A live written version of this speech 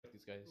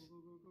guys.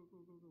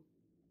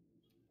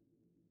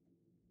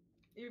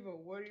 Go.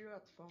 Evo, where you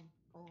at from?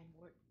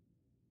 What?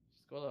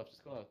 Just go left.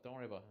 Just go left. Don't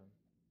worry about him.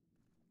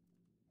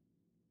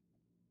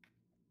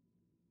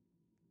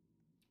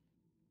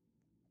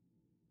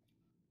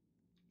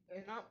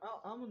 And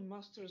I'm on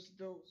Master's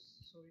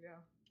dose, so yeah.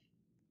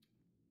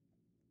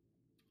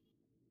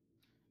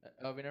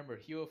 Remember,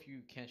 heal if you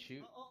can't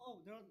shoot. Oh,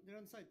 they're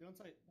on site. They're on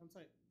site. On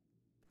site.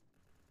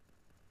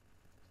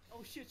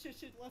 Oh shit.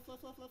 Left.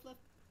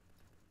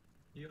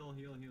 Heal.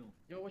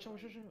 Yo, watch out.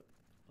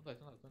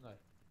 Don't die.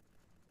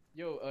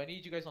 Yo, I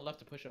need you guys on left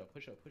to push up.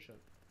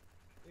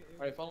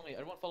 Alright, follow me.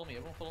 Everyone follow me.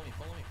 Follow me.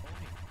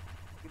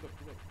 Group up.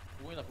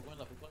 We're going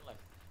left.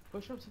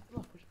 Push up to the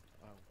left. Push up.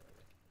 Oh,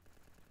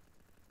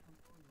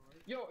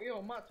 whatever.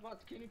 Yo, Matt,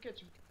 can you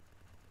catch me?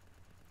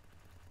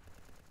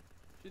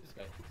 Shoot this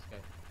guy.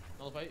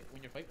 Nullify.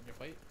 When you fight.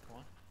 Come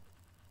on.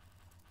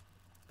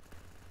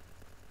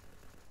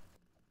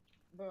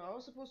 But I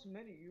was supposed to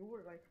many. You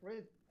were like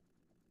red.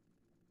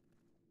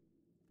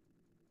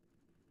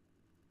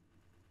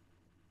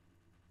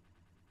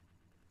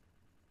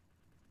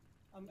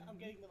 I'm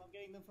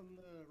getting them from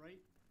the right.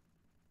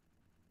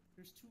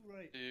 There's two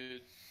right.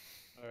 Dude,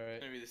 Alright. it's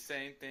gonna be the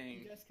same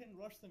thing. You guys can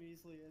rush them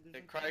easily. There's The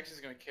like Cryx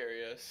is gonna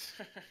carry us.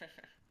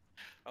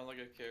 I'm not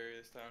gonna carry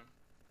this time.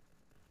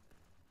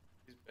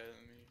 He's better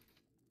than me.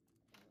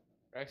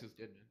 Rax is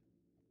good, man.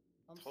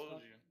 I'm Told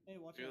stuck. you. Hey,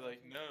 watch You're out.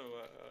 like, no,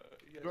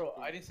 you guys Bro, both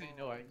I didn't say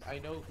no. fall. I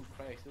know who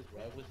Cryx is,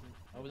 bro.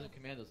 I wasn't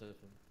commandos of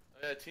him.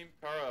 Oh, yeah, Team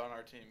Kara on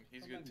our team.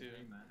 He's good too.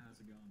 Hey Matt, how's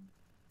it going?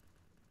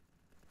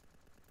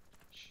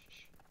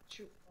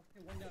 Shoot.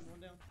 Okay, one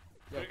down.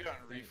 Could've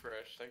gotten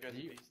refresh. That guy's a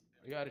You- beast.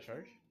 You got a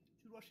charge?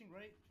 Two rushing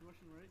right.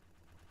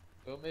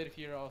 Go mid if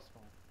you're all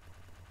spawn.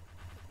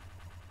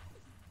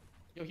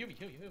 Yo, heal me.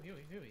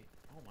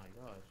 Oh my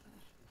gosh.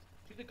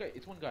 Shoot the guy.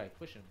 It's one guy.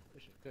 Push him.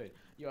 Good.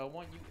 Yo, I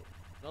want you.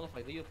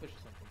 Nullify. Leo push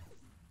or something.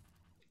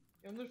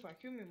 Yo, Nullify,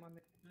 kill me, man.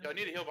 Yo, I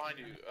need to heal behind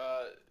you.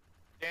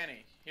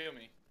 Danny, heal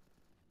me.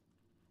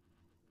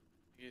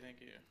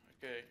 Thank you.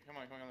 Okay, come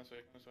on this way.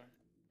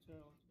 Chill.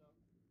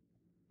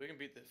 We can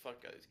beat the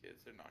fuck out of these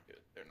kids. They're not good.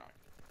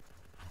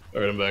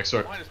 Alright, I'm back.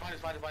 Sorry. Behind us.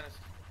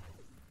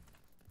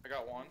 I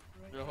got one.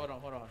 Right. Yo, hold on.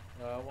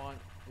 I want.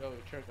 Yo,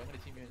 Chirk, I'm gonna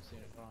team you in soon.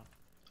 Hold on.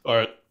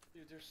 Alright.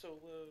 Dude, they're so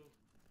low.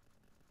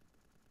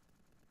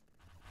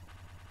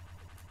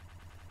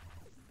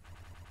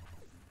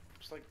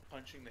 Just like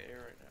punching the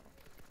air right now.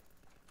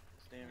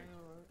 Standing.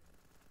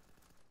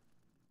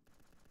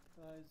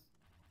 Guys,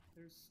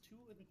 there's two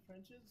in the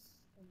trenches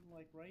and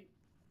like right.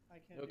 I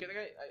can't. Yo, do get the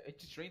it. guy. I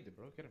just drained him,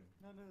 bro. Get him.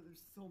 No,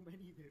 there's so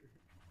many there.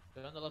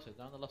 They're on the left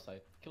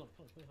side. Kill him.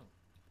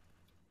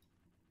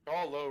 They're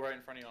all low right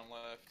in front of you on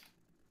left.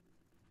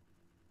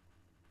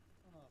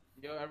 Oh,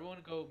 Yo, everyone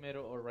go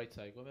middle or right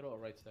side.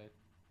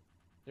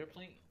 They're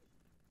playing.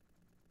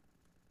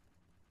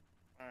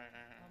 Alright.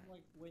 I'm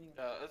like waiting.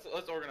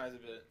 Let's organize a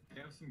bit.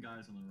 They have some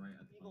guys on the right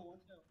at the Eagle, front.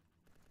 watch out.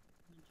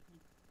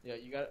 Yeah,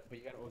 you gotta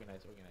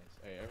organize.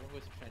 Alright, everyone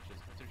goes to trenches.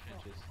 They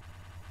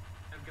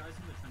have guys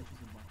in the trenches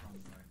and buffer on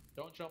the right.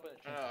 Don't jump in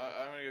the No, trenches.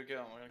 I'm gonna go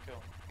kill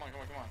him.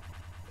 Come on.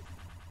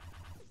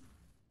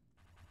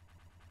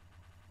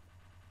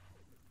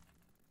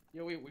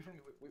 Yo, wait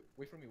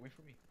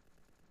for me.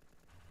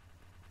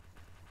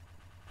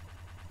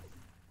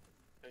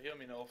 Yeah, heal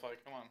me, Nullify.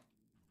 Come on.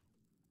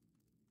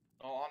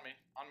 Null, on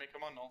me.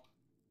 Come on, Null.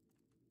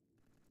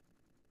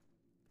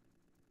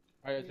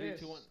 Alright, 3, Yes.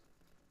 2, 1.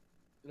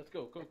 Let's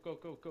go.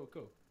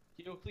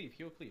 Heal cleave.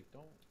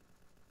 Don't.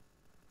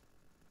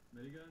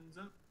 Miniguns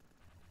up.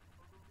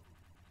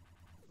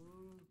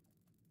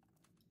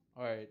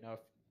 Alright, now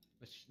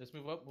let's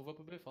move up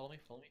a bit. Follow me.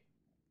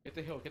 Get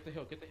the hill.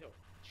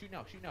 Shoot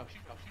now. Shoot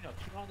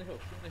on the hill.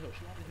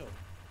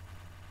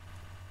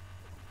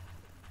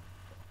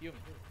 Heal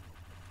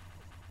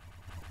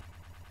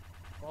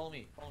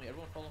me. Follow me.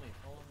 Everyone follow me.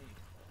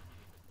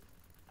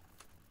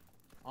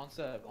 On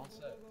Sev.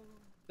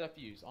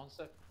 SevFused. On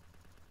Sev.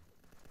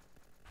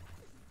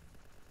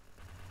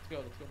 Let's go.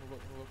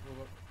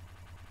 Move up.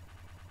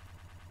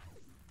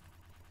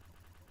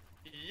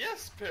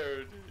 Yes,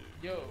 Parody.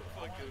 Yo,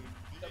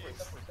 Fucking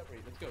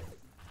separate. Let's go.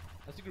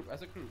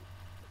 As a group.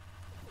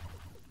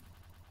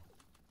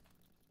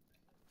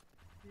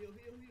 Heal.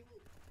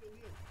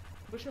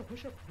 Push him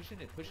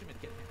in.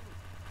 Get him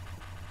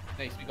in.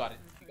 Nice, we got it.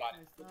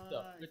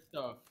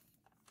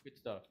 Good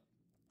stuff.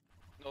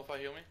 Nullify,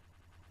 heal me.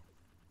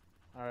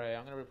 Alright,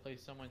 I'm gonna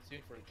replace someone soon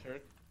for a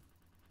Turk.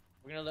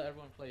 We're gonna let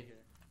everyone play here.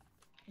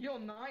 Yo,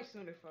 nice,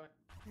 Nullify.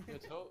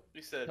 Yo,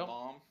 You said Tell-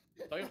 mom.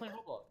 Tell you're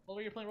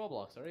playing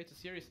Roblox. Alright, it's a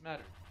serious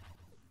matter.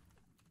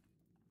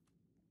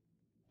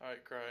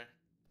 Alright, cry.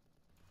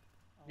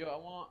 Yo,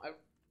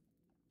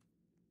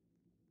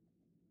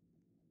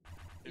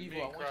 Dude, Evo,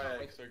 me I and want your right-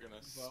 Cryx are gonna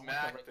Evo, I want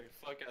smack your the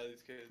fuck out of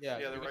these kids. Yeah,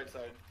 the we right got-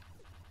 side.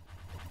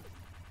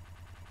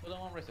 Put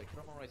them on right side.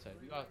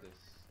 We got this.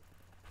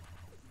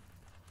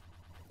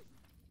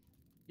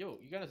 Yo,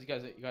 you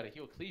gotta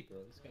heal Cleave, bro.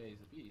 This guy is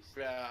a beast.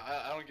 Yeah,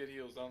 I don't get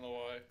heals. I don't know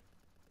why.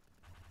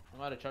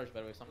 I'm out of charge,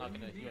 by the way, so I'm not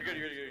gonna heal. You're good,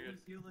 you're good, you're I good.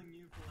 was healing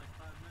you for like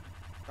 5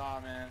 minutes. Nah,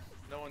 man.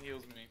 No one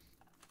heals me.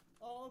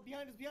 Oh,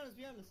 behind us, behind us,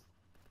 behind us.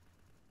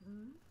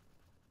 Hmm?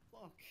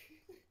 Fuck.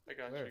 I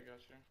got Where? you, I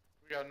got you.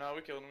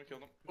 We killed him, we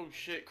killed him. Oh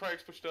shit,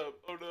 Craig's pushed up.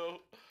 Oh no.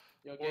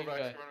 Yo, War gang back,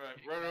 guy.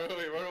 run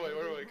away, run away,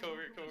 run away. Come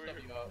over here, come over Stop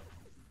here. you out.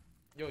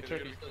 Yo, Okay, Chirk,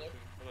 they're you still gonna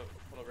there? push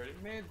in. Hold up, ready?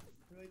 Mid.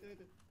 Right there.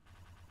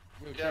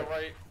 Yo, Yeah, Chirk.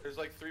 right. There's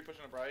like 3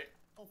 pushing up right.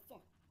 Oh,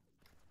 fuck.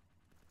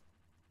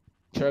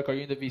 Chirk, are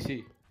you in the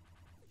VC?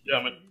 Yeah,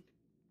 I'm in.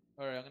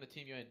 Alright, I'm gonna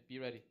team you in. Be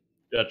ready.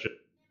 Gotcha.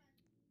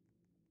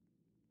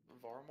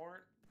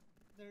 Varmort?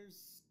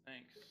 There's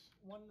Thanks.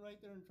 one right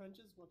there in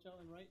trenches. Watch out,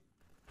 and right.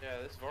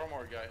 Yeah, this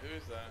Varmort guy, who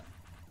is that?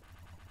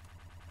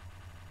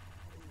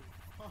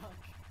 Holy fuck.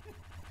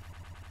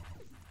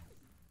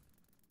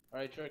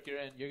 Alright, Chirk, you're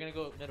in. You're gonna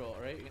go middle,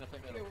 alright? You're gonna play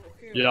middle.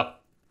 Heal. Yeah.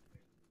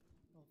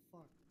 Oh,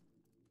 fuck.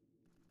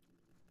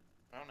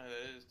 I don't know who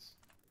that is.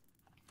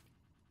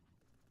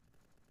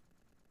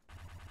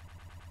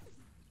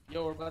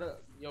 Yo, we're about to.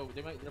 Yo,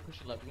 they're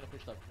pushing left. You're gonna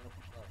push left. You're gonna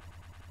push left.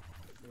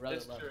 They're rather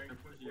This left. Chirk. They're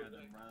pushing at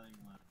them, rallying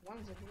left.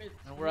 One's a mid.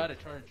 And we're out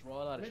of charge. We're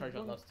all out of Mid charge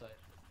on one. left side.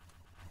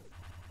 I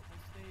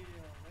stay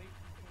right.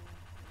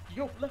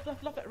 Yo, left.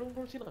 Everyone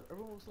goes left.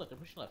 Everyone goes left. They're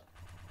pushing left.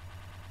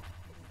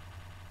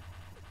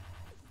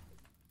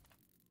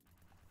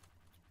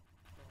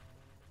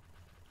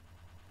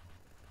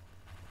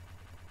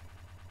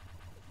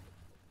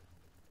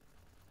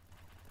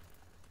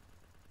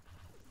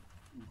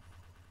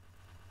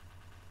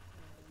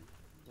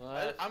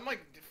 Left. I'm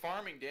like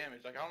farming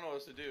damage. Like I don't know what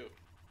else to do.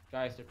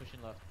 Guys, they're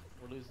pushing left.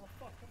 We're losing. Oh,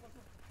 fuck. Come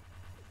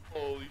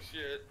on. Holy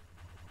shit.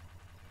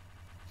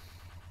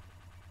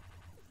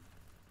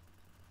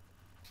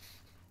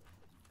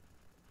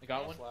 I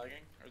got Am one.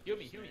 Flagging? Or is it Heal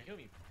me.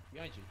 just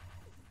Behind you.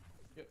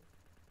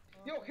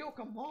 Yo,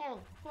 come on.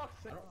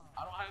 Fuck's sake.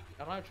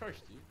 I don't have charge,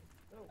 dude.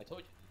 Oh. I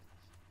told you.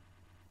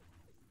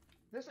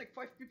 There's like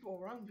 5 people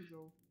around you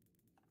though.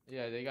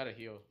 Yeah, they gotta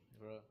heal,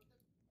 bro.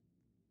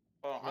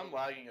 Oh, I'm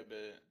lagging a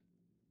bit.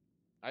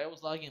 I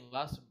was lagging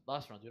last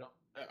round, dude.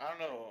 I don't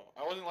know.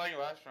 I wasn't lagging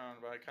last round,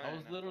 but I kind of. I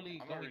was literally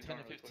I'm gonna going 10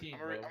 rejoin to real quick. 15, I'm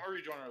bro. gonna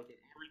rejoin real quick.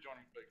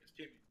 It's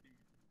team me.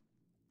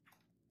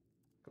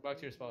 Go back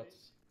to your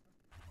spots.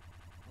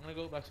 I'm gonna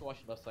go back to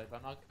watching left side,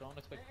 but don't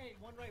expect. Hey,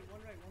 one right.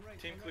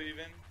 Team one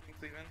right.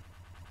 Cleveland.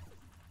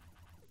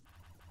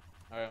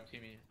 Alright, I'm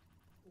teaming you.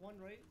 One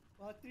right.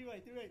 3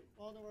 right.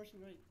 All the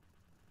rushing right.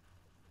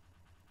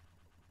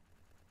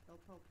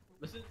 Help.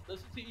 Listen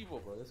to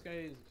Evo, bro. This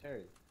guy is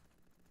carried.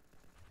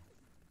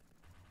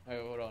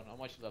 Alright, hold on. I'm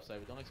watching left side,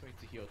 but don't expect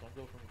me to heal. Don't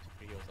go for me to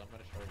heals. I'm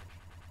gonna charge.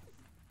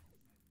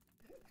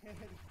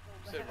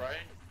 Sit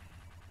right.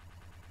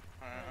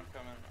 Alright, I'm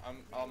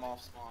coming. I'm off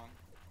spawn.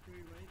 3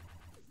 right.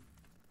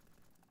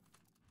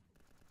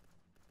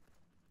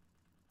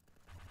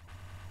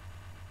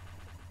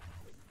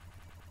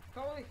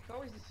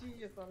 How is the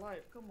CEF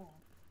alive? Come on.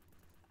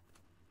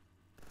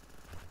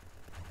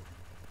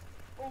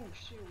 Oh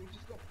shit, we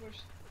just got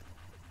pushed.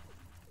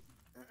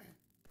 I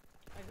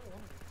don't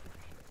want to get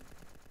pushed.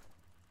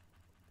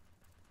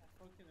 I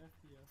fucking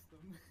FPS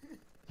them.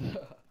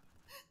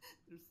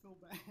 They're so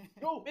bad.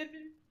 Yo, mid.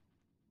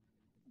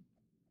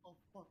 Oh,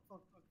 fuck.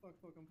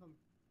 I'm coming.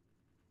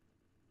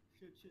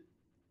 Shit.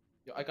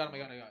 Yo, I got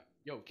him.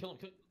 Yo, kill him.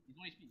 He's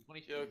 1 HP. He's 1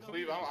 HP. Yo,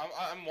 Cleve,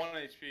 I'm 1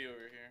 HP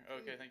over here.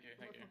 Okay, thank you.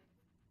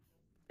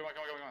 Come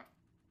on.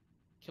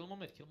 Kill him on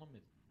mid.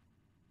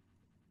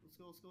 Let's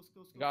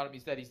go. Got him.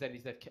 He's dead.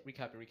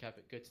 Recap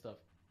it. Good stuff.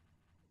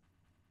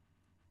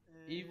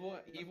 Evo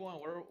and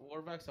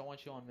Warvax, I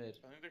want you on mid.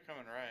 I think they're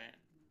coming right.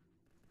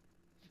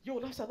 Yo,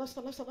 left side. Fuck.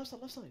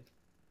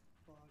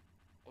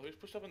 Oh, he's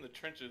pushed up in the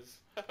trenches.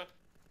 What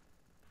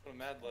a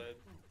mad lad.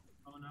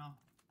 Oh no.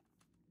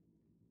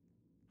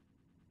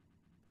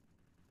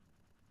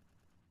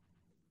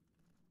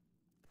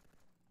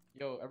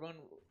 Yo, everyone,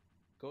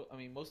 go. I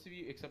mean, most of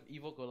you except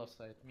Evo go left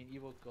side.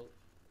 Evo go.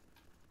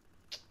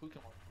 Who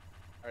come on?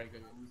 Alright,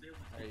 good. I was able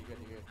to Alright, take you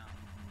good. it down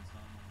when we saw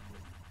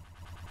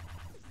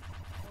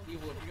him.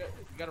 Evo,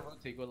 you gotta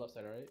rotate. Go left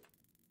side, alright?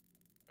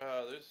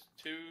 There's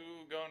 2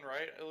 going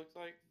right, it looks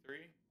like. 3.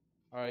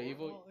 Alright,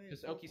 Four. Evo, Oh, yeah,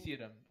 just four, OQC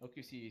them.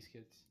 OQC these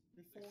kids.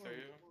 There's 4. Like 3.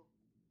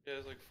 Yeah,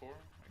 there's like 4.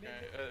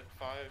 Okay,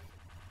 5.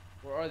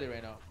 Where are they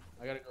right now?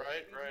 I gotta go.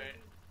 Right.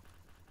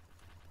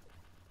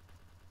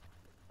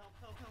 Help.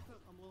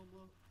 I'm low.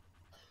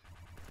 Thanks.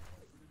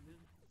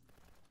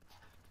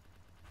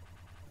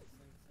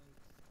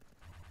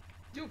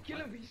 Dude, kill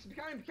him. He's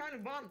behind the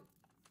barn.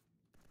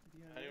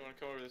 Yeah. How do you want to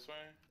come over this way?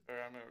 Or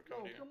I'm gonna come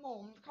No, to you. come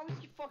on. How is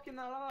he fucking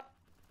alive?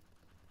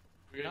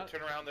 We're gonna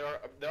turn around.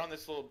 They're on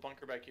this little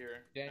bunker back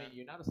here. Danny,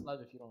 you're not a slab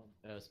if you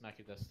don't smack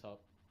your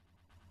desktop.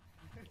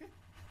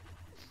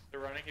 They're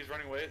running. He's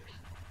running away.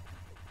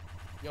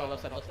 Yo,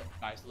 left side.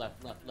 Guys,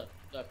 left. 3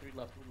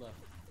 left.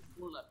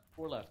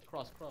 4 left.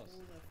 Cross. Full left.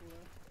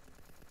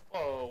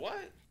 Whoa,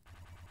 what?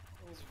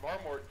 This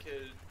Varmort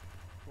kid.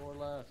 4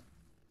 left.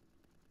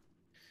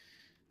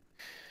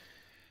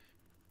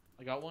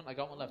 I got one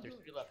left. There's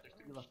 3 left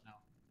now.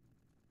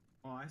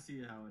 Oh, I see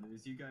how it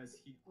is. You guys,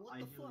 What I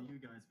the heal fuck? you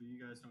guys, but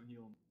you guys don't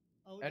heal.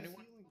 Oh, just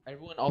Anyone, healing.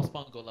 everyone, all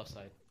spawn go left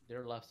side.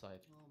 Their left side.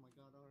 Oh my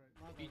god,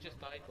 alright. My If bad, you just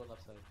my bad, died, my go bad.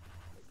 left side.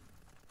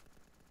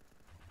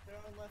 They're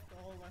on left,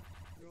 all left.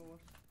 They're all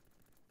left.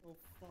 Oh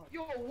fuck.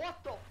 Yo,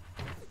 what the?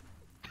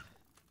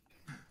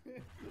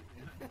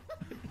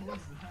 What was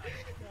that?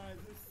 Guys,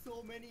 there's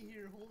so many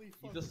here. Holy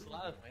fuck. He's a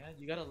slab, man.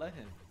 You gotta let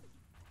him.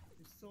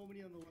 There's so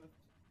many on the left.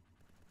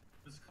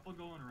 There's a couple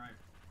going right.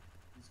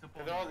 There's a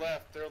couple They're on all the right.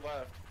 left. They're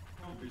left.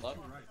 No, there's Left.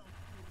 two right.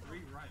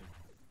 Three right.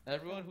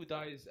 Everyone who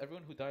dies,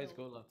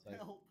 go left side.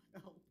 Help,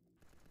 help.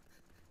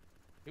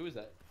 Who is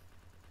that?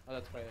 Oh,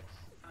 that's Cryax.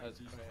 Guys, That's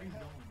there's Cryax. three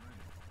going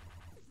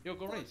right. Yo,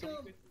 go right. Fuck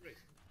Somebody him. go right.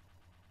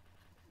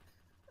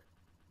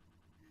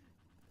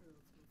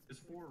 There's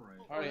four right.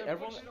 Alright, they're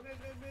everyone, pushing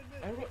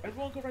up.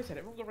 everyone go right side.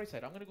 Everyone go right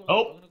side. I'm gonna go Oh.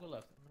 left. I'm gonna go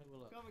left. I'm gonna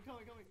go left. Coming,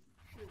 coming, coming.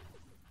 Shit.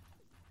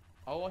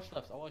 I'll watch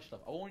left. I'll watch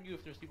left. I'll warn you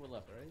if there's people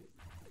left. Alright.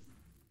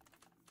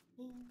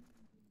 Oh,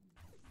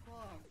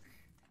 fuck.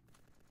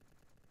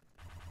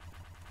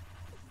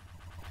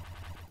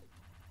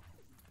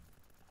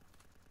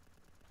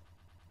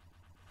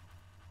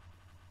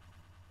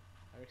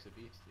 Eric's a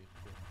beast, dude.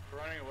 They're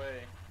running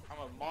away. I'm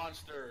a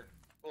monster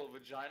full of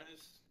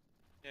vaginas.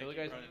 Yeah, Kill the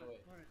keep guys running. running away.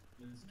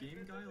 Alright. Is game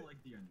guy like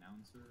the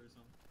announcer or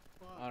something?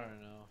 Fuck. I don't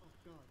know. Oh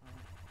god.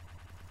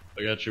 I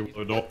got you.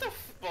 What What the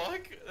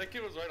fuck? That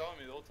kid was right on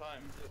me the whole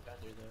time. He's a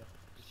defender though.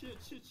 Shit,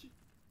 shit, shit.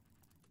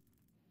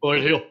 Oh,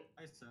 heal.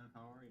 Hi Seth,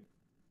 how are you?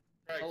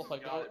 Right, Nullify,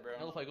 got go. it, bro.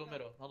 Nullify, go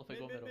middle. Nullify,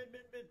 go Mid, middle. mid,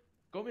 mid, mid, mid.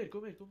 Go mid. Go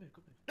mid. Go mid.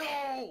 Go mid.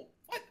 No!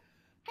 What?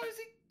 How does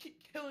he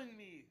keep killing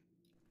me?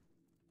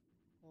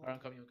 Oh, Alright,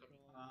 I'm coming. I'm coming.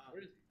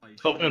 Where is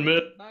Like, Help in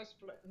mid. Nice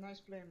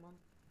play, man.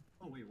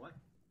 Oh wait, what?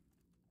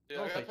 Dude,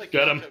 No, I gotta like, play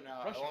get him. catch up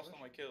now. Rush, I lost rush.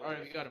 all my kills.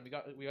 Alright, we got him. We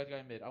got the guy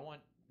in mid. I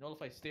want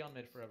Nullify. Stay on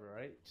mid forever.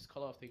 Alright. Just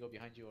call off. They go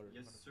behind you or.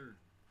 Yes, sir.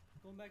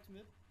 Going back to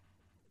mid.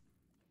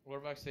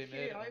 Warback, stay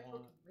Okay, mid. I I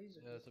want. fucking laser.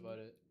 Yeah, that's about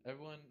it.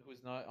 Everyone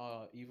who's not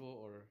evil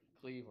or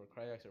cleave or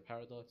cryax or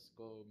paradox,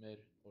 go mid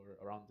or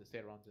around it. Stay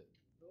around it.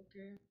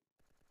 Okay.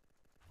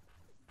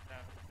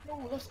 Yeah.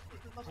 No, let's.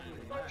 Oh,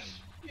 Oh lag.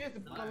 shit,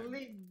 Lag.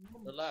 believe.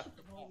 The left.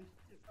 Holy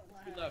shit, the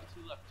Two lag. left.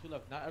 Two left. Two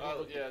left. Not everyone. Oh,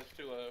 rotate. yeah, there's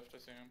two left. I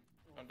see him.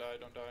 Don't die,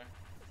 don't die.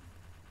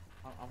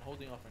 I'm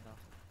holding off right now.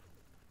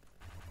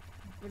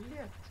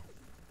 Brilliant.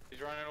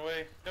 He's running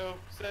away. No,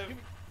 Sev. Give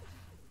me-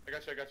 I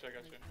got you, I got you, I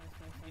got you.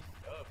 He's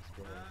ups,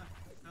 bro.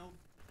 Help.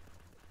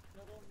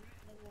 Another one right,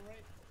 another one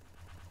right.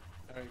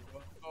 Alright,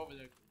 go over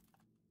there.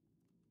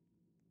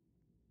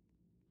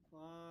 Fuck.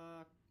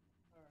 Alright.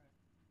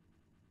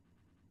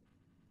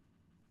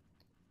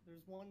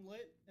 There's one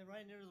lit and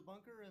right near the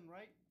bunker and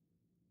right.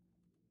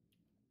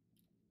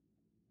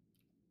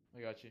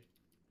 I got you.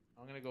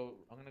 I'm gonna go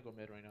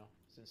mid right now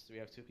since we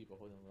have two people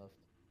holding left.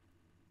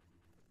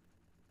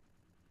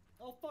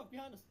 Oh fuck,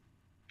 behind us.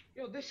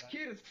 Yo, this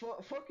kid is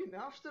fucking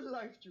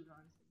afterlife, you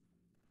guys.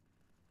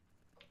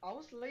 I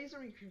was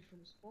lasering him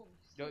from spawn.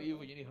 Yo,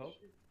 Evo, you need help?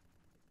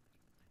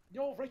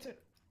 Yo, right side.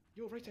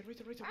 Yo, right side, right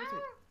side, right side, right side.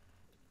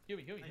 Heal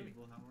me, heal me, Hey, heal me.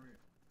 well, how are you?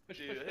 Push,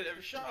 Dude, push, I push, hit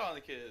every push. shot on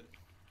the kid.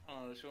 I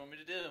don't know what you want me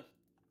to do.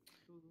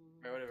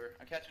 Alright, whatever.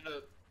 I'm catching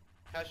up.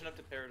 Catching up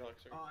to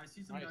Paradox. Oh, I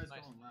see some Nice, guys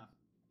nice. going left.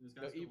 There's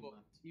Yo, guys going Evo,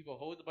 left. Evo,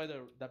 hold by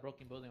that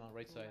broken building on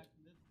right Going side. back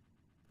to mid.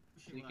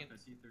 Pushing you left, can- I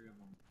see three of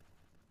them.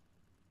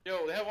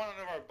 Yo, they have one of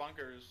our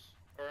bunkers.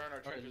 Or in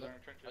our trenches, in our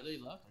trenches. Are they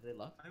left? Are they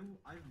left?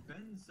 I've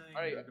been saying.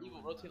 Alright, they're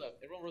Evo, going rotate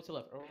left. Everyone rotate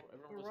left. Everyone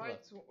rotate Right,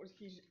 left.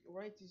 he's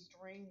right is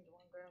drained.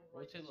 One guy on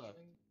right Rotate is left.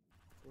 drained.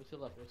 Rotate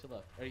left, rotate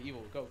left. Alright, Evo,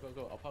 go, go,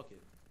 go. I'll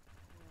pocket.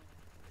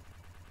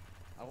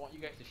 I want you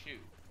guys to shoot.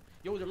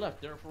 Yo, they're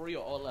left. They're for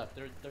real, all left.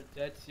 They're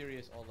dead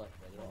serious, all left,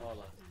 bro. They're all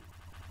left.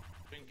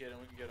 We can get him,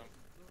 we can get him.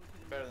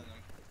 Better than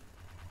them.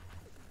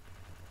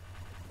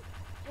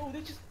 Yo,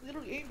 they just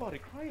literally aimbotted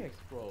Cryax,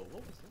 bro.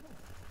 What was that?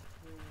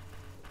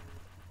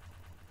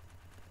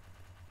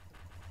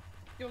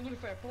 Yo,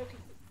 Nullify, poking.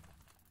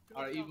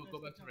 Alright, Evo, go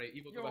back to right.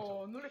 Evo, go back to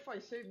Yo, Nullify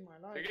saved my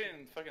life. They're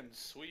getting fucking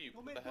sweep. Go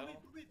What mid, the go hell? mid,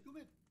 go mid, go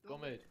mid. Go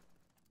mid.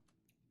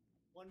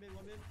 One mid,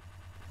 one mid.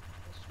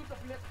 Shoot up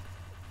left.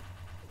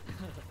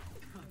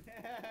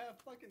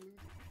 Fucking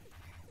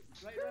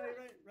loser. Right, right,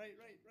 right, right,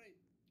 right, right.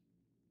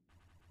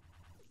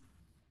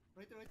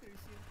 Right there, you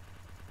see him.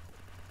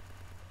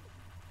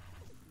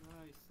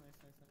 Nice, nice,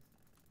 nice,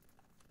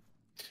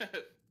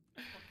 nice.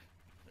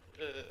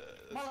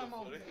 That's so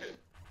Mama, funny.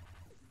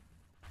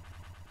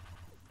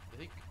 I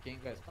think game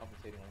guy's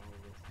commentating on all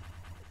of this.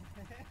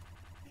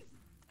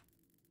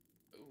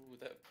 Ooh,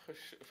 that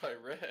push by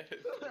red.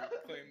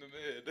 Claim the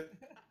mid.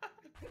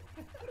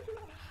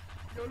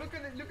 Yo, look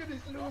at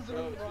this loser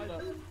Bro, on the right.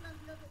 chill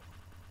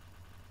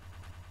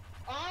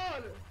Ah,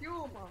 you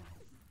man.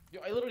 Yo,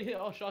 I literally hit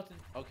all shots and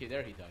okay,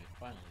 there he died.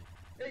 Finally.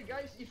 Hey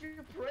guys, if you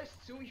press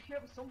 2, you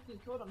have something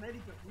called a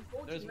medical. You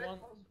go There's to left one-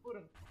 mouse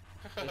button.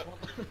 There's one,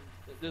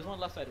 there's one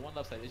left side. One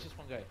left side. It's just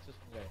one guy. It's just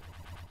one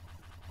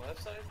guy.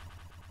 Left side?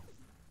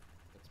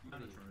 That's I'm out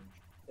pretty. of charge.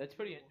 That's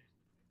pretty.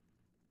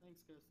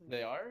 Thanks, guys. Thanks.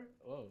 They are.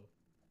 Whoa.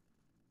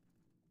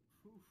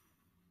 Oof.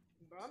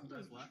 But I'm You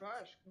guys doing left?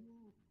 trash. Come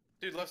on.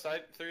 Dude, left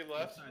side, three left.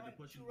 Left side, they're Right,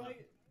 pushing two left.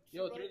 right,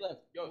 Yo, two three right.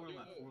 left. Yo, Four yo,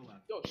 left, yo. four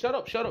left. Yo, shut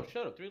up, shut up,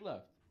 shut up. Three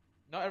left.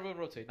 Not everyone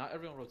rotate. Not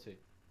everyone rotate.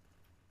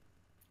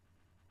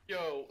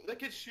 Yo, that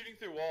kid's shooting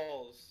through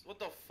walls. What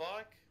the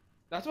fuck?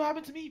 That's what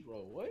happened to me,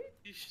 bro. What?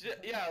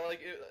 Yeah, like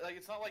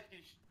it's not like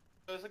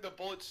it's like the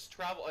bullets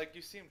travel. Like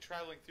you see him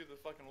traveling through the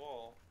fucking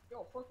wall.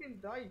 Yo, fucking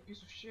die, you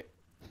piece of shit.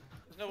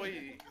 There's no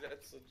way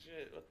that's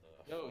legit. What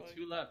the Yo, fuck?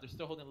 2 left. They're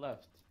still holding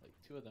left. Like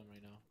 2 of them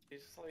right now.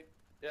 He's just like,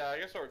 yeah, I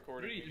guess I'll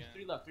record it 3. again. There's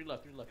 3 left. 3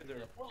 left. 3 left. Yeah, 3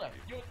 there- left. 4 left.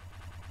 Yo,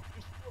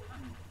 there's 4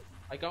 left.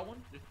 I got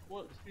one. There's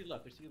 4. There's 3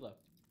 left. There's 3 left.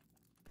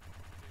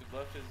 Dude,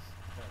 left is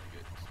kind of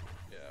good.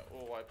 Yeah,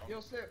 we'll wipe him.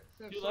 Yo, Sev,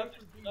 2 sorry left.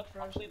 for There's 2 being left.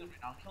 I'm trash. killing them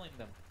right now. I'm killing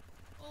them.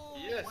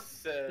 Yes,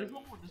 Sev. There's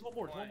one more. There's one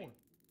more. There's one more.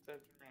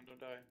 Sev, turn around, don't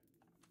die.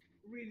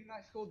 Really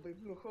nice hold by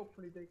Blue.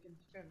 Hopefully they can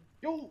defend.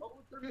 Yo. Oh,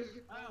 there is.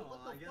 Oh,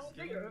 What I the guess fuck,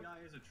 getting nigga? the guy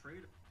is a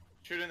traitor.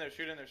 Shoot in there,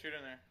 shoot in there, shoot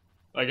in there.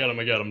 I got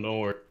him, don't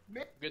worry.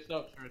 Good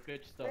stuff, sir.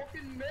 Good stuff.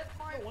 Fucking met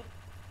my. Yo, what?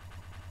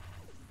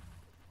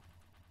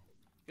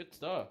 Good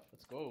stuff.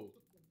 Let's go.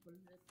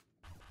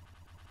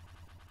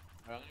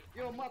 Alright,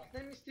 Yo, Matt,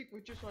 let me stick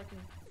with you so I can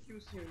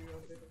use here you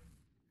a bit.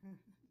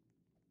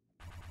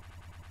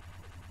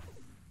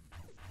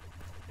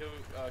 Yo,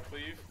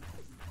 Cleve.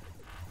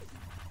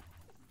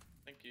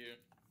 Thank you.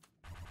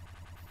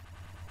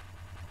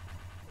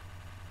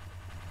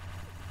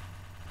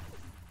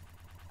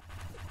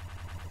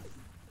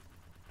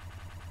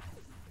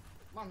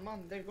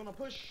 Man, they're gonna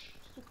push.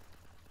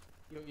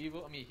 Yo,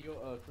 Evo. I mean, heal.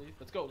 Cleve.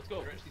 Let's go. Let's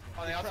go. Push these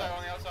On guys. the outside,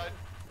 on the outside.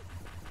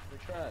 They're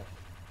trash.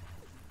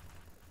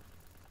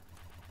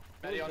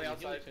 Matty on the Heal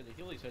outside. each other.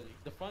 Heal each other.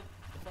 The front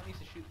needs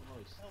to shoot the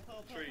most.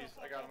 Help, Trees.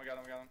 help, I got him, I got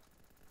him, I got him.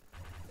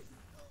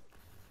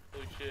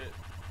 Holy shit.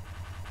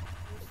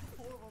 There's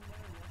 4 of them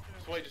there,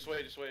 Just wait, just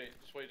wait, just wait,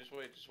 just wait, just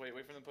wait, just wait.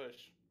 Wait for them to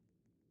push.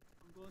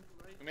 I'm going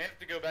to right. We may have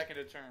to go back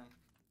into turn.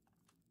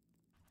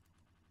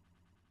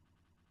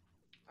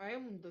 I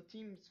am the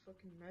team's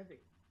fucking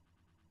medic.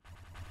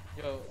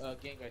 Yo,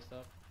 gang guy,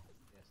 stop.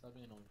 Yeah, stop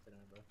being annoying today,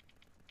 bro.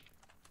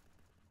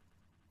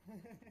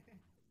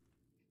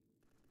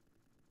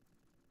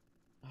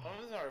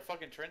 One of them are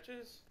fucking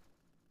trenches?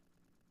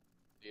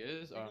 He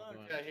is? Oh, I'm Yeah,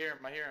 going. Yeah, I hear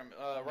him, I hear him.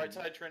 Right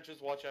side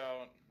trenches, watch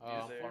out. Oh,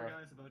 He's I'm there. far.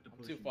 Guy's about to I'm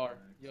push too me far. back.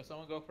 Yo,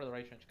 someone go for the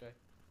right trench guy.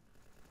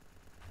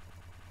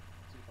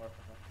 Too far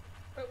from that.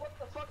 Wait, what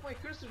the fuck? My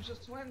cursor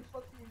just went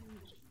fucking.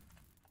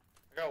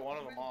 I got one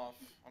of them off.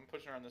 I'm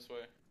pushing around this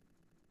way.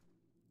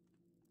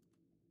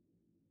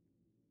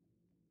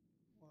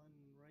 1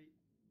 right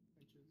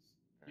inches.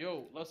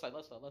 Yo, left side,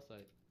 left side, left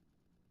side.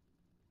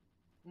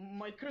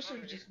 My cursor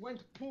just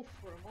went poof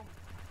for a moment.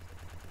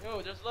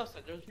 Yo, there's left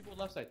side. There's people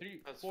left side.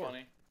 3, That's 4.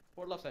 funny.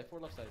 4 left side. 4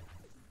 left side.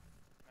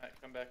 Alright,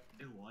 come back.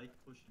 They like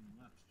pushing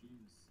left,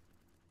 jeez.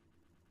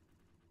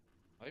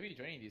 I be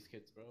draining these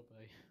kids, bro. But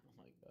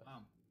oh my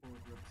god. Poor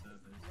grip Sev.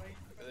 Right.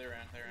 They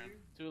ran, they ran.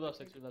 2 left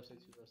side. 2 left side.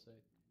 2 left side.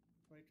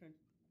 Right trench.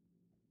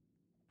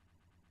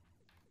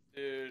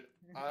 Dude,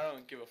 I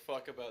don't give a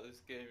fuck about this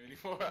game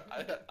anymore.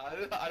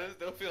 I just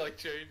don't feel like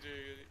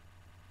changing.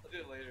 I'll do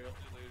it later, I'll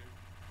do it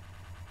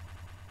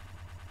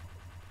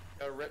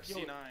later. Rep Yo.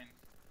 C9.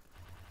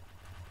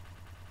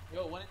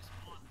 Yo, when it's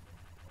spawn.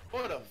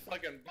 What a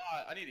fucking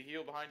bot. I need to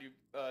heal behind you,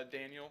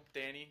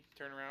 Danny,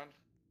 turn around.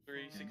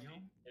 360.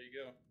 Daniel? There you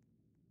go.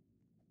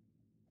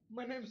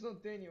 My name's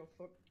not Daniel,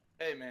 fuck.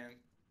 Hey man,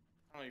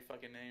 I don't know your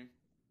fucking name.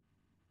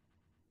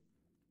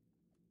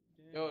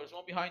 Yo, there's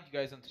one behind you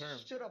guys on term.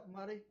 Shut up,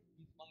 Matty.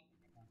 He's flanking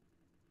right now.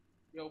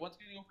 Yo, one's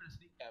gonna go for the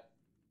sneak cap.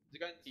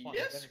 There's a guy in the spawn.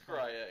 Yes, there's a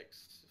guy in the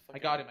spawn. Cryex. I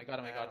got him. I got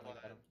him. I got him. I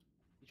got him.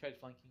 He tried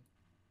flanking.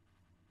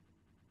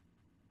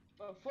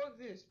 Fuck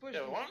this. Push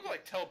Yeah, this. one was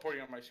like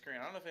teleporting on my screen.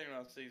 I don't know if anyone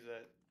else sees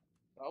that.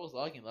 I was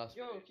lagging last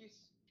Yo, video. he's.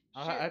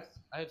 I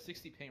have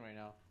 60 ping right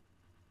now.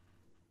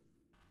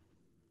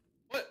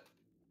 What?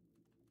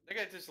 That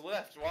guy just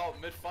left while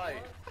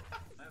mid-fight.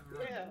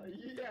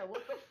 Yeah,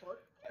 what the fuck?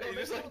 He Yo,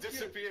 just let's like go here.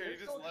 disappeared. He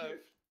Let's just go here.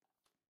 left.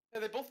 Yeah,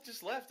 they both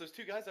just left. Those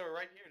 2 guys that were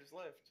right here just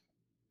left.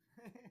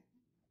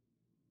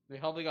 They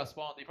probably got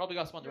spawned. They probably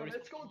got spawned. Yo, They're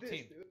let's go respawning this,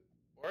 team. dude.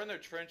 We're in their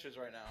trenches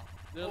right now.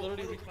 They're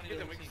literally we respawning can get their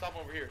them. We can team. stop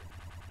over here.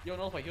 Yo,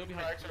 no, he'll be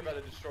behind. Cracks are about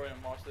to destroy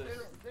him. Watch this.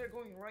 They're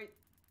going right.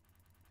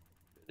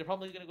 They're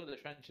probably gonna go to the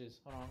trenches.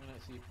 Hold on, I'm gonna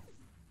see.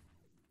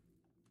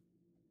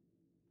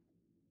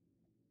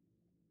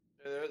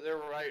 They're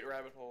right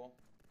rabbit hole.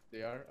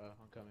 They are.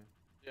 I'm coming.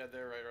 Yeah,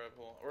 they're right rabbit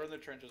hole. We're in the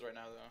trenches right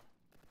now though.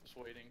 Just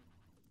waiting.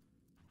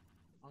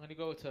 I'm gonna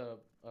go to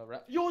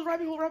Yo,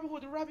 rabbit hole,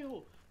 the rabbit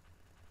hole.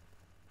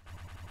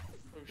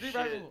 Oh 3 shit.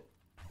 rabbit hole.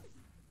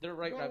 They're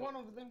right Go rabbit. one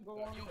of them, go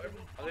one Yo, of them.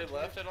 Are they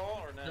left at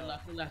all or no? They're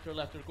left. They're left. They're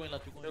left. They're going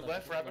left. They're going They're left.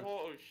 left They're rabbit going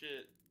hole? Oh shit.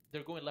 left.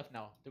 They're going left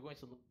now. They're going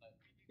to the left.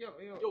 Yo,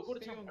 Yo, go to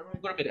stay top. on Everyone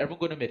right. go to mid. Everyone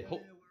go to mid. Yeah,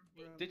 Ho-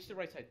 we're Ditch the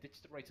right side.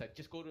 Ditch the right side.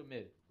 Just go to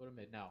mid. Go to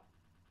mid now.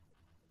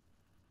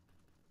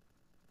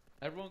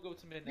 Everyone go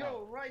to mid now.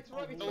 Yo, right,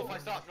 rabbit No, hole. if I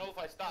stop. No, if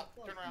I stop.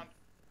 Turn around.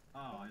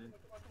 Oh, I didn't.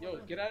 Yo,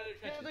 get out of the Yeah,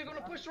 trenches. they're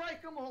gonna push right,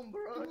 come on,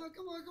 bro. Come on.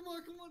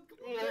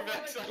 Oh,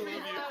 Max, I love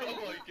you.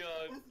 Oh my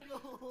god. Let's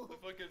go. The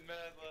fucking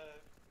mad lad.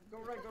 Go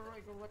right, go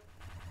right, go right.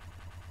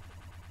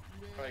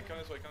 Alright, come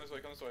this way, come this way,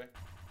 come this way.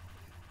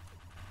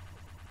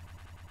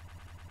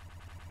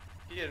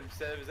 He hit him,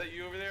 Sev. Is that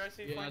you over there? I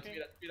see. Yeah, that's flanking?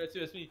 me,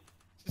 that's me.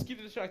 Just keep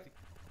it distracting.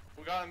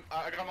 We got him.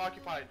 I got him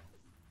occupied.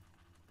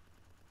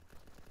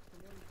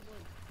 Come on,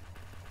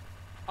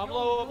 come on. I'm Yo,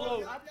 low, I'm bro,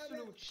 low.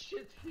 Absolute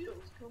shit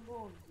heals. Come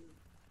on,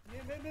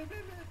 dude. Mid.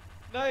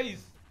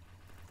 Nice.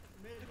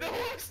 No,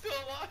 I'm still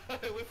alive.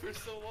 I lived for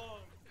so long.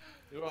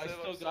 Yo, I Sev,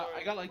 still I'm got, I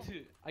sorry. got like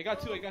 2. I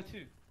got 2, I got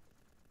 2.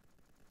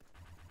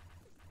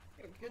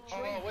 Get Oh,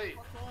 trained. wait.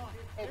 Fuck off.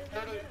 Oh, Mid.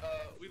 apparently,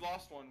 we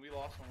lost one. We're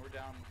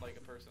down like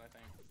a person, I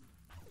think.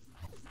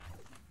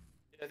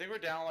 Yeah, I think we're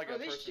down like Oh, a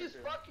this person. shit's or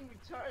two. fucking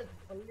retarded.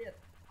 Balit.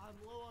 I'm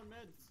low on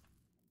meds.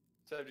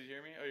 Seb, did you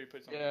hear me? Oh, you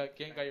put something. Yeah,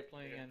 gang guy, you're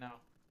playing Okay. in now.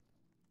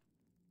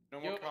 No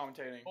more Yo,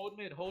 commentating. Hold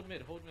mid, hold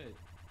mid, hold mid.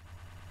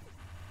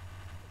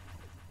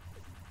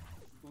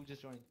 Who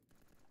just joined?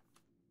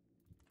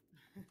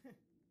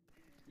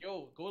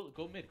 Yo,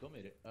 go mid, go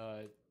mid.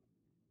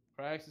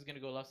 Krax is gonna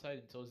go left side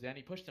until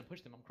Zanny pushed him.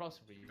 I'm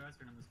crossing for you. You guys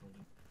are in this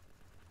building.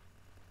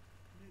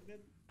 Mid.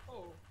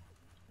 Oh.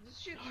 This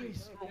shit.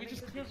 Nice, bro. We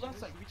just cleared left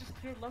side. We just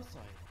cleared left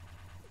side.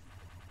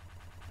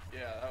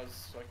 Yeah, that was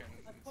fucking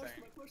I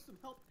insane. pushed him.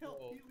 Help.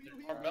 Oh,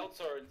 Heal. Our melts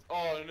are.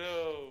 Oh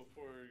no,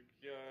 poor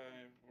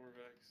guy, poor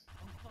Vex.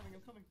 I'm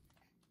coming.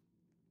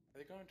 Are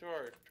they going to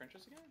our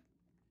trenches again?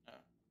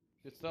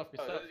 Good stuff, good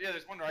Oh, stuff. yeah,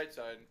 there's one right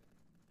side.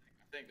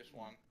 I think there's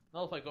one.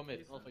 Nullify, go mid.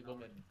 Please, Nullify, go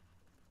mid. already.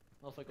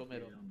 Nullify, go Okay,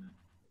 middle. on that.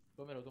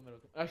 Go middle, go middle.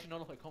 Actually,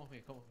 Nullify, come with me,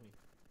 come with me.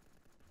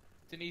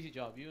 It's an easy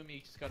job. You and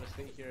me just gotta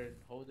stay here and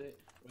hold it.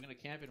 We're gonna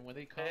camp, and when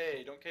they come,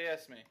 Hey, don't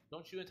KS me.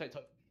 don't shoot until I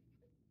touch.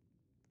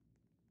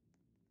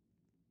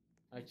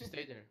 Alright, just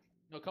stay there.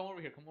 No, come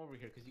over here,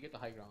 because you get the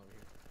high ground over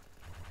here.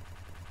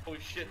 Holy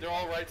shit, they're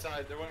all right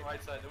side. They went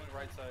right side. Go right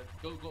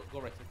side,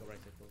 go right side, go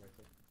right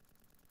side.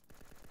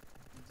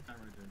 There's a guy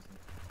right there, so.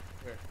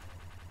 Where?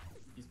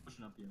 He's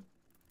pushing up you.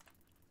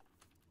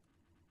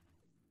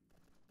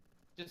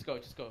 Just go.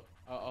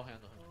 I'll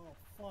handle him. Oh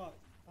fuck.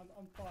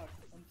 I'm fucked.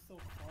 I'm so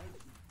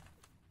fucked.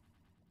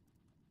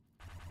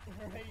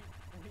 Right.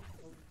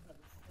 Oh, God,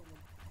 it's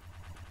someone.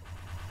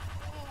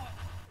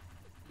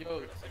 Yo, Are are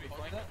we we holding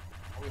flanking? that?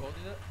 Are we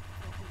holding that?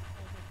 Okay.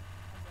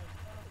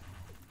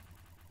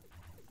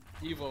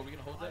 I'm dead. Evo, are we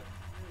gonna hold that?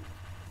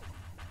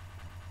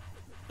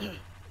 There's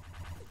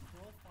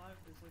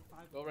like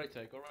 5. Go right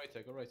side.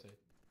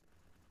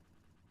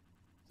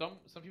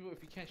 Some people,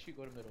 if you can't shoot,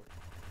 go to middle.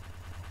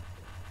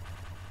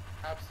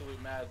 Absolute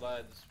mad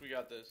lads. We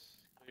got this.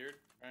 Cleared,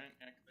 right?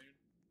 Yeah, cleared.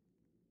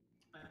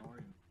 How are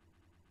you?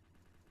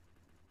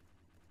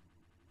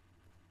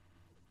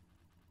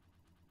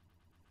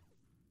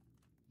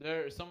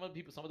 There are some of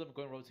them are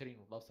going rotating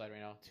left side right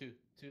now. Two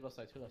left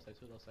side.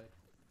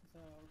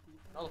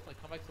 Nullify,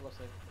 come back to left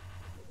side.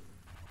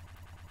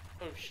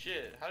 Oh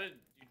shit, how did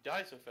you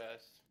die so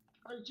fast?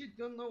 I just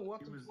don't know what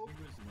He to was focus.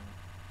 low.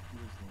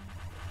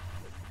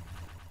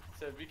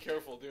 So be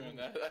careful doing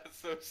that. That's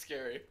so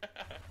scary.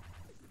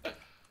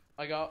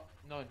 I got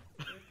none.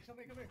 Come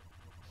here.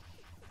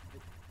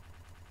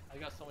 I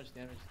got so much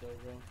damage though,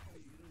 bro.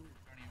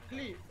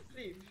 Please,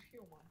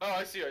 heal man. Oh,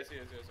 I see. Sorry.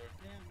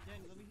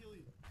 Damn, let me heal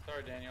you.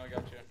 Sorry, Daniel. I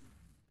got you.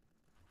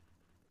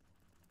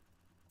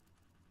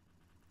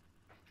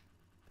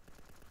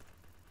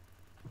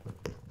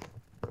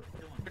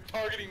 Kill him. They're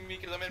targeting me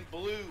because I'm in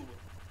blue.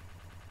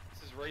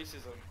 This is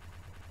racism.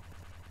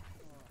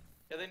 Oh,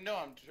 Yeah, they know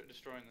I'm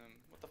destroying them.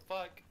 What the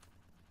fuck?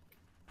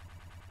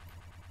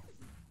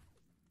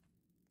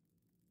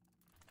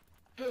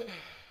 damn.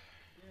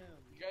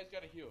 You guys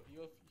gotta heal.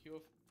 Damn,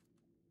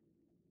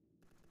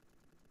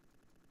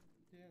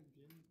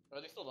 Jin.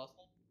 Are they still lost?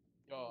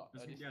 Yo,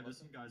 There's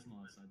some guys on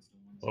the left side still.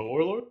 Oh,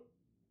 Warlord?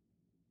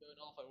 Yo,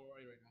 Nullify, where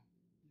are you right now?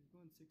 You're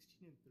going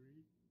 16 and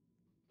 3.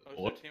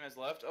 Oh, What? their team has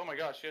left? Oh my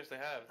gosh, yes, they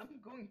have. I'm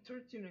going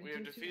 13 and We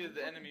have 22. defeated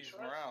the I'm fucking enemy's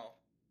trash. morale.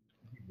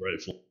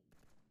 Rifle.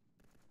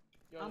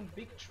 Yo, I'm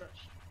big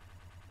trash.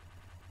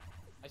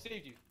 I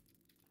saved you.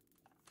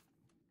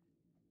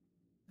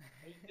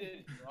 You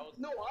did. Bro.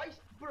 No,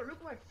 bro,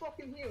 look at my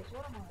fucking heals.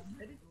 What am I, a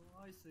medic?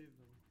 Oh, I saved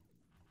them.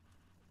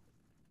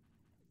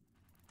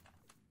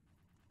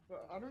 Bro,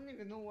 I don't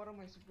even know what am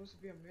I supposed to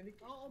be a medic.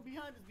 Oh,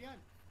 behind.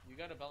 You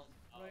gotta balance.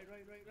 Right.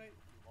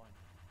 One.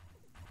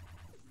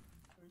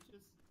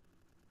 Trenches.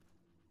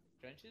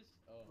 Trenches?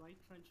 Oh. Right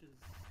trenches.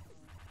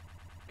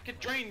 It could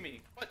drain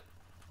me. What?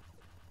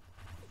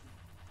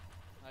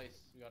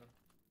 Nice, we got him.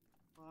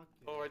 Fuck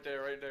it. Oh, right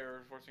there,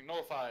 reinforcing.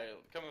 Nullify,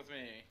 come with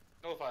me.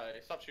 Nullify,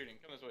 stop shooting,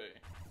 come this way.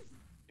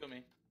 Kill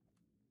me.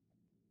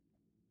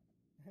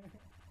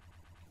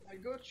 I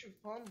got you,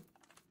 fam.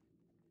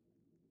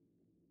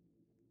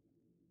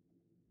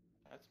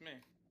 That's me.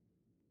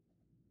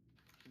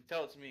 You can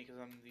tell it's me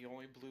because I'm the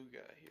only blue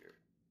guy here.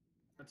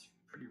 That's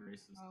pretty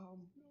racist.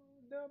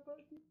 No,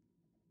 buddy.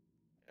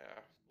 Yeah,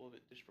 a little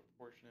bit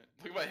disproportionate.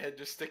 Look at my head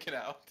just sticking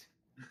out.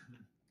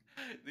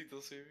 Think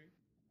they'll see me?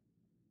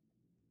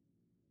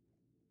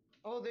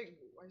 Oh,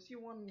 I see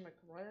one like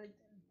right there.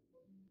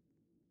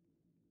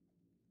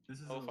 This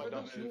is Oh, a if I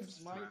don't move. moves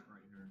strat right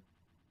here.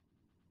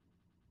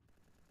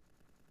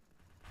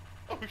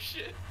 Oh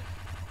shit!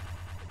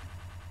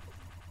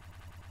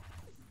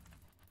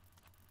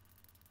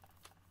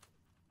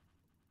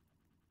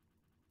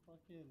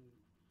 fucking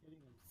hitting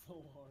him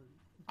so hard.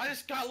 I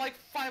just got like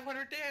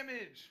 500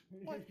 damage.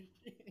 What?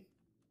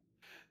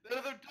 None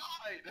of them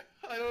died.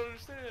 I don't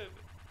understand.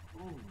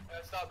 Ooh.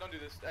 Stop! Don't do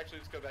this. Actually,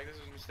 let's go back. This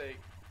is a mistake.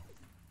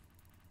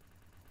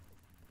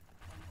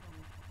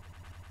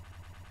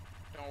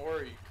 Don't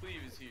worry,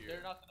 Cleve is here.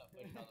 They're not gonna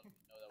push now that we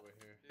know that we're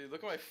here. Dude,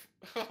 look at my.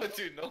 Oh,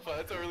 dude, no,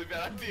 that's a really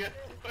bad idea.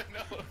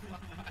 No.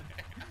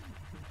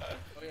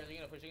 Oh yeah, they're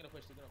gonna push. They're gonna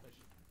push. They're gonna push.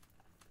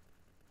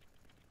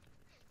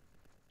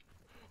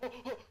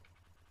 Oh,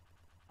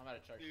 I'm out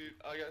of charge. dude,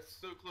 I got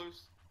so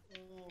close.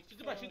 Oh, Shoot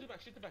the back. Shoot the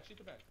back. Shoot the back. Shoot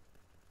the back.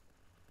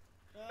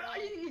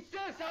 It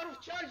says out of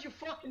charge, you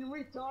fucking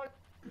retard!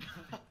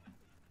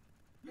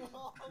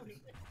 Oh,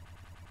 shit.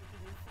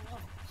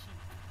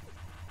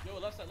 Yo,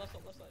 left side, left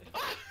side, left side.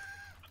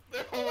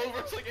 They're all over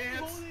us like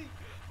ants.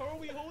 How are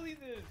we holding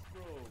this,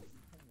 bro? Come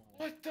on.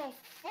 What the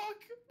fuck?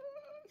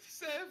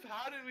 Sev,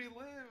 how did we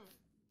live?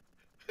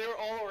 They were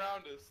all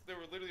around us. They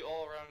were literally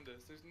all around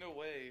us. There's no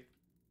way.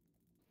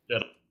 Yeah.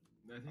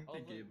 I think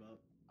they gave up.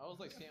 I was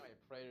like seeing my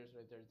predators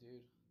right there,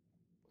 dude.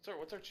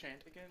 What's our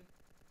chant again?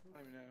 I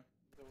don't even know.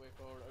 The way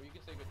forward. Oh, you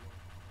can say good game.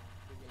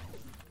 Good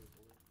game.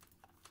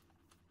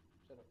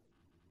 Shut up.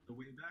 The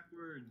way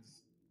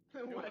backwards.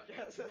 What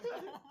gas?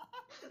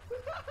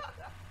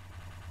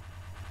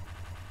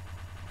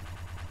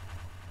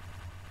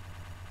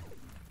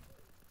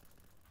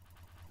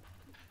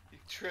 You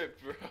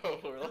tripped, bro.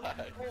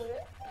 Relax. Oh,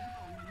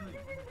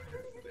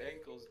 The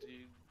ankles,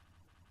 dude.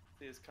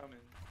 See us coming.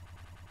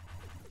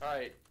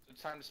 Alright, so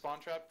it's time to spawn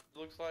trap, it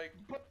looks like.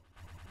 but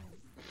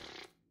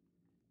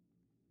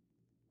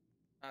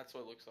That's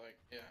what it looks like.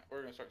 Yeah,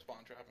 we're gonna start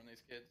spawn trapping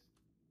these kids.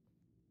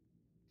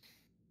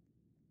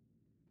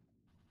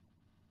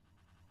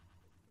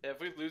 Yeah, if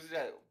we lose it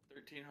at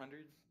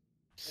 1300,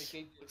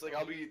 Okay, looks like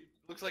I'll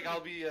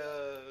be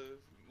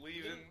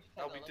leaving.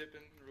 I'll be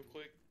dipping real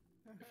quick.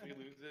 If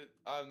we lose it,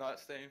 I'm not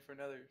staying for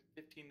another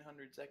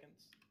 1500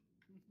 seconds.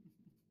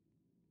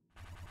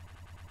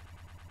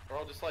 Or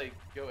I'll just like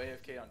go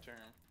AFK on turn.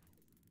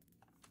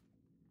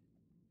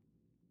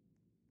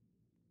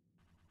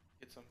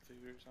 Get some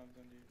food or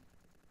something, dude.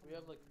 we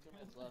have like 2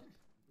 minutes left.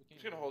 We I'm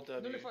just gonna hold W.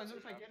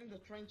 nullify, get in the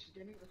trench,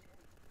 get in the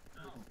trench.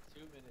 No.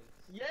 2 minutes.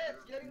 Yes,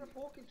 get in the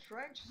fucking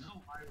trench!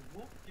 No, I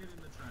won't get in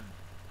the trench.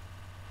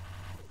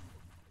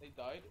 They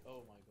died?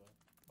 Oh my god.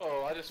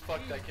 Oh, I just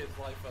fucked that kid's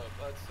life up.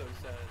 That's so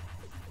sad.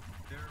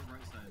 They're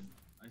right side.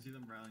 I see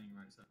them rallying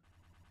right side.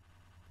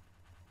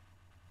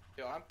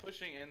 Yo, I'm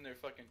pushing in their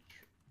fucking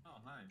Oh,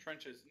 hi.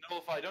 trenches.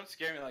 Nullify, don't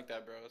scare me like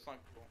that, bro. That's not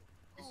cool.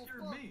 You Oh,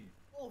 scared fuck. me.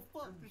 Oh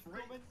fuck, You're there's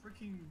bright so many.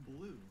 freaking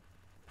blue.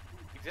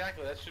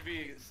 Exactly, that should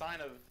be a sign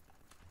of,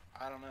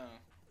 I don't know.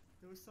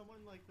 There was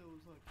someone like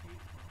those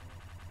cage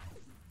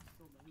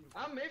so many of them.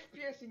 I'm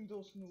FPSing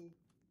those noob.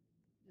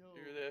 Yo,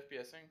 You're the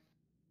FPSing?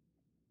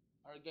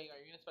 Alright, gang, are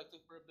you gonna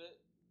spectate for a bit?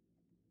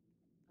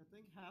 I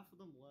think half of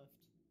them left.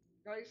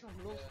 Guys, I'm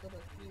lost Yeah. at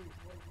a cave.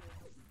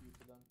 You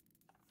for them.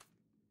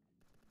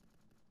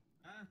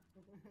 Ah,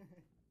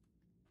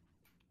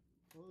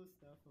 Most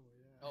definitely,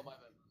 yeah. Oh my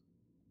bad.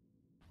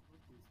 Fuck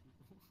these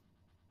people.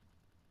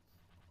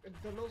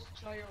 The lost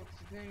child's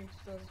name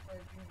starts by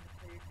being the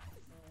cave.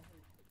 Hey.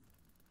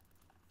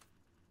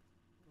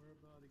 We're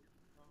about to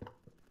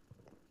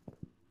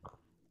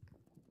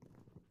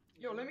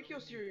Yo, let me kill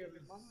Syria,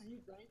 man. Are you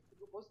dying to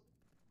go bust?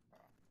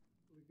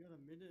 We got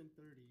a minute and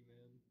 30,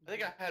 man. I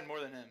think I had more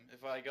than him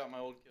if I got my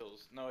old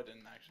kills. No, I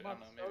didn't actually. I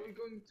don't know, Are we maybe.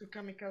 going to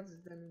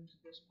kamikaze them into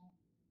the spawn?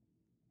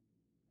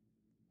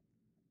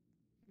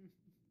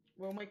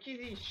 Well, my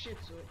kitty is shit,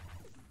 so.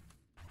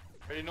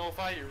 Ready,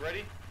 Nullify? You ready?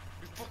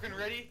 You fucking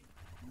ready?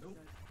 nope.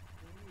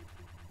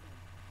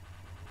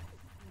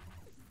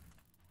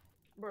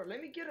 Bro,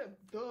 let me get a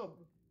dub.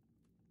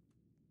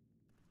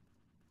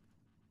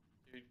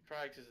 Dude,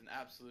 Krags is an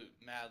absolute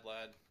mad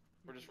lad.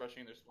 We're just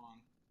rushing their spawn.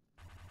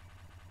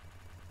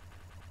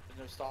 There's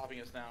no stopping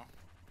us now.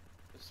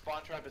 The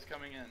spawn trap is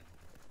coming in.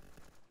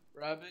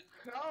 Rabbit.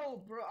 How,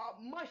 bro?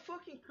 My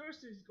fucking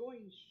cursor is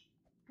going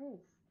poof.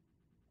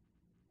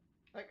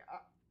 Like,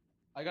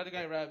 I got the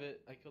guy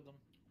Rabbit. I killed him.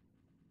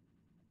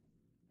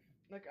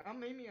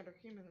 I'm aiming at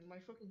him and my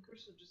fucking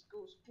cursor just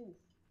goes poof.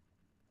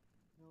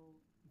 No.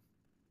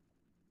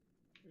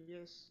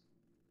 Yes.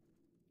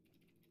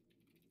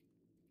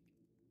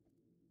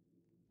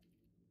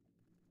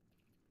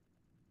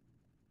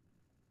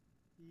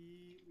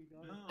 We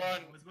got No. it.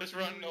 Run! I was Just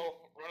about to run, do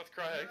Null. Run with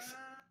Krags.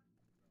 Ah.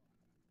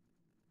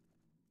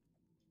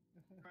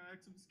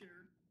 Cracks, I'm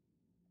scared.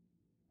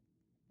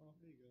 Oh,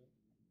 there you go.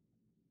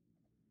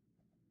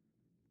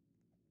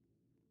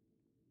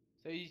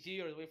 Say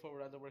EG or wait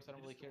forward, either works, I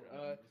don't really care.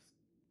 They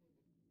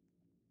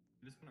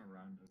just went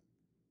around us.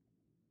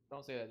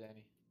 Don't say that,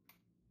 Danny.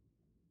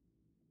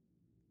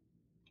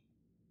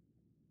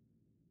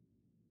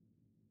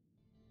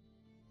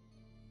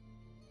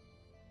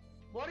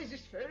 What is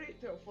this fairy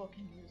tale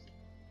fucking music?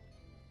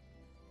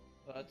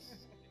 That's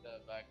the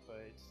back, but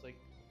it's like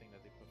the thing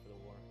that they put for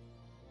the war.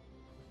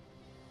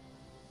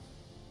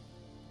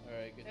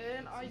 Alright, good.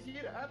 And I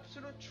did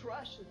absolute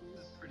trash at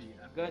That's this. pretty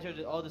epic.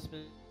 Guys, all the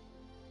spin.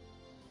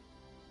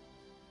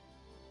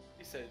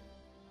 He said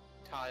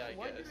tie, I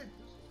Why guess. did I?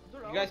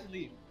 Dude, You guys can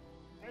leave.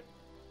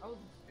 I was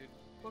Dude,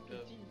 fucking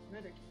uh, team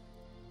medic. That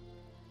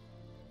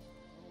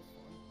was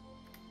fun.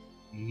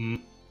 Mm-hmm.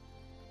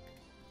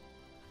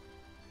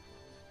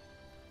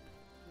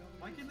 The other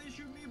Why is- can they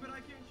shoot me but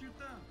I can't shoot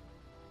them?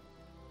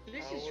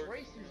 This I'll is work.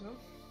 racist, no?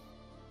 You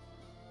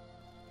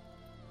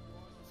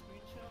want the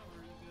screenshot or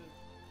are you good?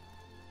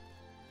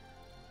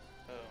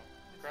 Oh,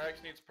 Krax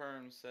needs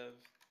perms, Sev.